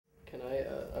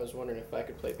was wondering if I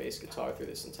could play bass guitar through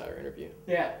this entire interview.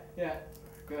 Yeah, yeah.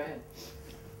 Go ahead.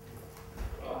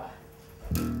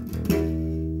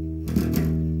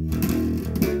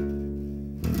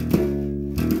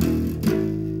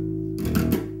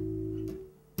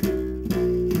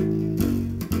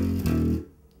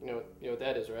 You know what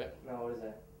that is, right? No, what is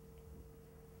that?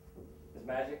 It's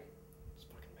magic? It's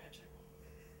fucking magic.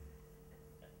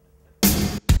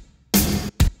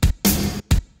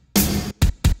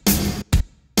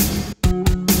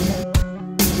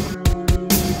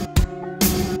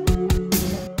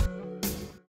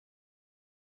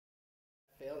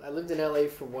 I lived in LA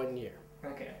for 1 year.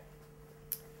 Okay.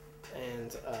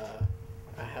 And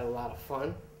I had a lot of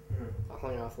fun. Mm. I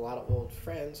hung out with a lot of old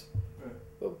friends. Mm.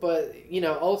 But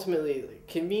ultimately,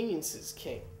 convenience is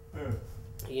king. Mm.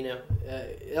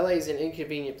 LA is an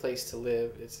inconvenient place to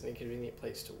live. It's an inconvenient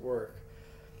place to work.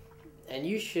 And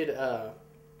you should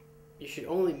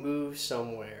only move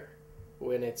somewhere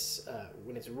when it's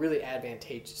really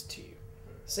advantageous to you.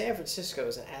 San Francisco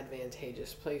is an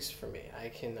advantageous place for me. I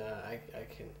can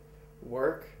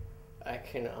work. I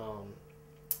can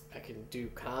do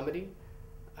comedy.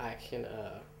 I can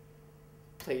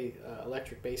play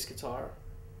electric bass guitar.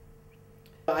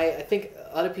 I think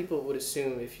a lot of people would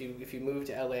assume if you move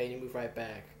to LA and you move right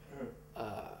back,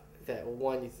 that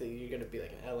one, you think you're gonna be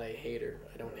like an LA hater.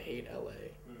 I don't hate LA.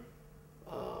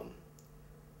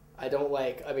 I don't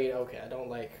like. I don't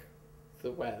like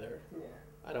the weather. Yeah.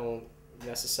 I don't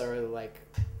necessarily like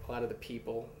a lot of the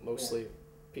people. Mostly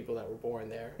people that were born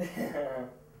there.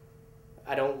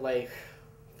 I don't like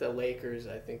the Lakers.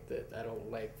 I think that I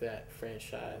don't like that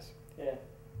franchise. Yeah.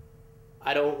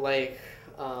 I don't like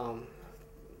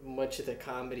much of the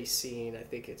comedy scene. I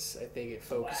think it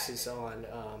focuses on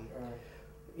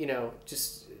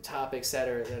just topics that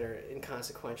are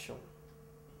inconsequential.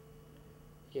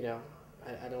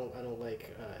 I don't like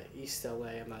East LA.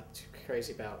 I'm not too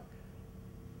crazy about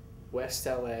West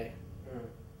LA.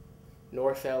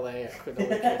 North LA, I couldn't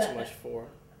really care too much for.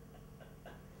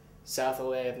 South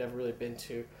LA, I've never really been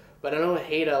to. But I don't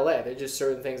hate LA. There's just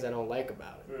certain things I don't like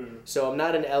about it. So I'm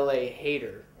not an LA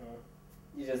hater.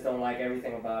 You just don't like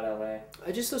everything about LA.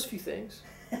 Just those few things.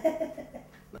 And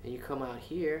you come out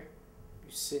here,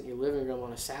 you sit in your living room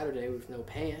on a Saturday with no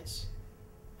pants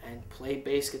and play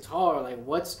bass guitar. Like,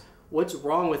 what's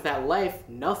wrong with that life?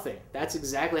 Nothing. That's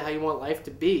exactly how you want life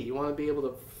to be. You want to be able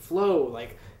to flow.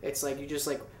 Like, it's like you just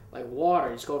like water.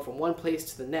 You just go from one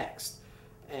place to the next.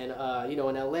 And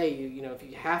in LA, if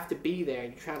you have to be there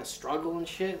and you're trying to struggle and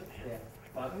shit. Yeah,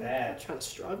 fuck that. I'm trying to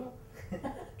struggle.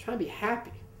 I'm trying to be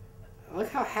happy. Look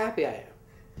how happy I am.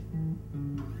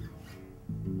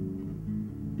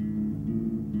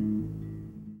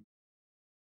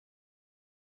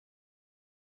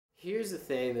 Here's the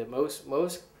thing that most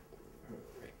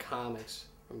comics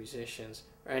or musicians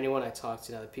or anyone I talk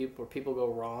to now, where people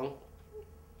go wrong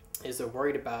is they're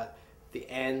worried about the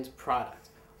end product.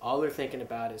 All they're thinking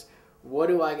about is, what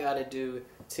do I got to do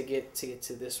to get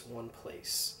to this one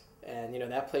place? And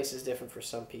that place is different for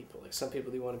some people. Like, some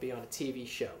people, they want to be on a TV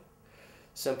show.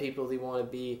 Some people, they want to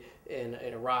be in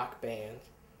a rock band,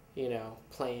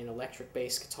 playing electric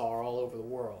bass guitar all over the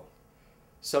world.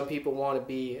 Some people want to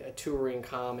be a touring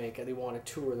comic and they want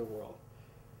to tour the world.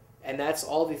 And that's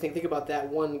all they think. Think about that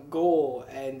one goal,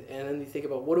 and then they think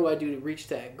about, what do I do to reach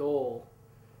that goal?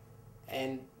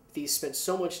 And they spend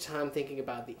so much time thinking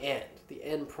about the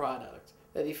end product,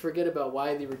 that they forget about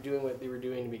why they were doing what they were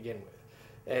doing to begin with.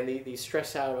 And they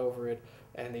stress out over it,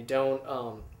 and they don't,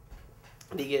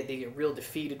 they get real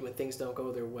defeated when things don't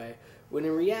go their way. When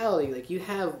in reality, like, you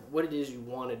have what it is you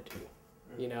want to do.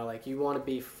 Like, you want to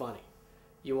be funny.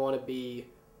 You want to be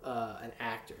an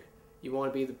actor. You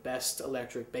want to be the best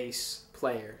electric bass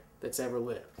player that's ever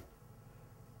lived.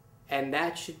 And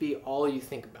that should be all you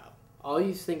think about. All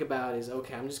you think about is,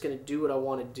 okay, I'm just going to do what I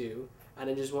want to do, and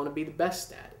I just want to be the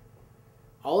best at it.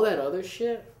 All that other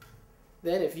shit,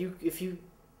 then if you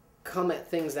come at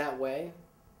things that way,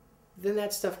 then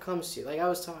that stuff comes to you. Like, I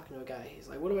was talking to a guy, he's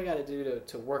like, what do I got to do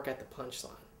to work at the punchline?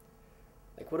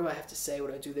 Like, what do I have to say?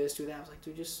 What do I do this, do that? I was like,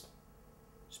 dude, just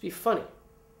be funny.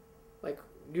 Like,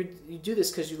 you do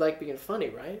this because you like being funny,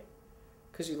 right?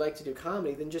 Because you like to do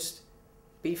comedy, then just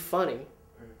be funny.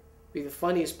 Be the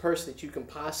funniest person that you can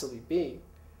possibly be.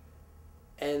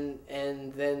 And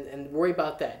worry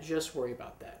about that. Just worry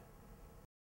about that.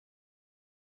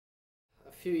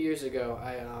 A few years ago,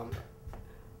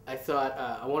 I thought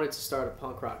I wanted to start a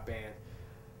punk rock band,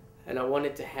 and I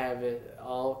wanted to have it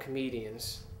all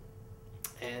comedians,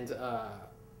 and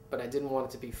but I didn't want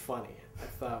it to be funny. I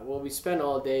thought, well, we spend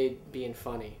all day being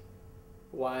funny.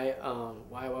 Why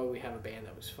would we have a band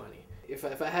that was funny?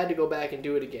 if I had to go back and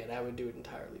do it again, I would do it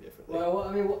entirely differently. Well,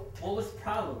 I mean, what was the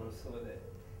problems with it?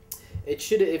 It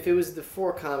should, if it was the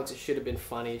 4 comics, it should have been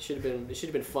funny. It should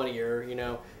have been funnier. You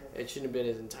know, it shouldn't have been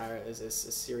as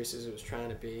serious as it was trying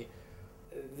to be.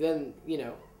 Then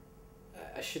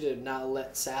I should have not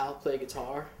let Sal play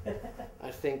guitar.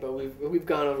 I think, but we've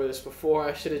gone over this before.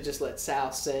 I should have just let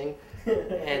Sal sing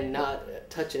and not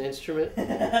touch an instrument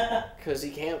because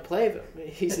he can't play them.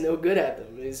 He's no good at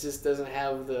them. He just doesn't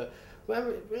have the.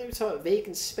 Remember, we were talking about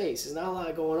vacant space. There's not a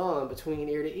lot going on between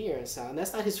ear to ear and Sal, and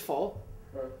that's not his fault.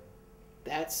 Right.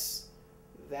 That's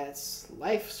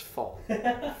life's fault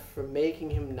for making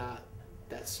him not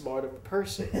that smart of a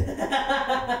person.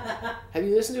 Have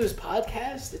you listened to his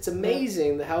podcast? It's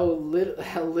amazing how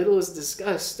little is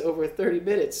discussed over 30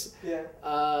 minutes. Yeah.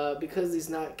 Because he's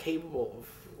not capable of.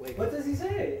 Like, what does he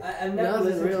say? I've never nothing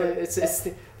listened really. to it. It's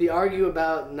they argue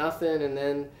about nothing, and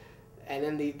then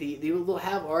they'll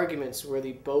have arguments where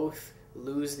they both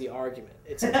lose the argument.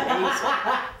 It's amazing.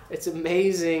 It's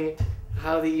amazing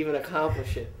how they even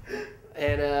accomplish it,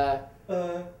 and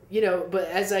but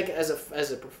as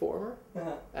a performer,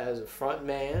 as a front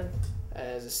man,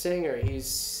 as a singer, he's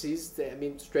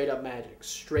straight up magic.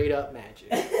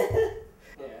 Yeah.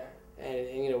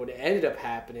 And what ended up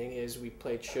happening is we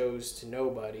played shows to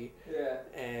nobody. Yeah.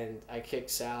 And I kicked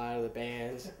Sal out of the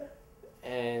band,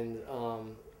 and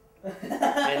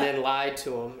then lied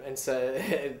to him and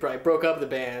said I broke up the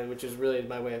band, which was really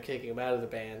my way of kicking him out of the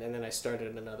band. And then I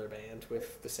started another band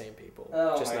with the same people,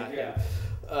 just not him.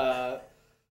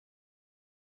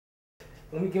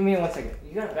 Give me 1 second.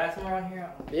 You got a bathroom around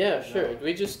here? Yeah, sure. Are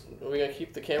we gonna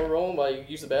keep the camera rolling while you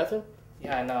use the bathroom?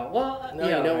 Yeah, I know. Well, no,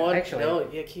 yeah, you know what? Actually, no,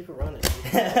 yeah, keep it running.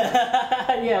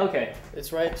 yeah, okay.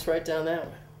 It's right down that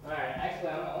way. All right. Actually,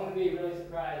 I'm gonna be really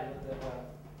surprised with the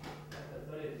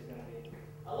footage is gonna be.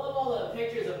 I love all the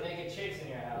pictures of naked chicks in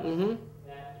your house. Mm-hmm.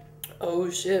 Yeah.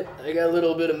 Oh shit! I got a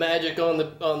little bit of magic on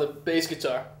the bass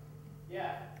guitar.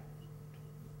 Yeah.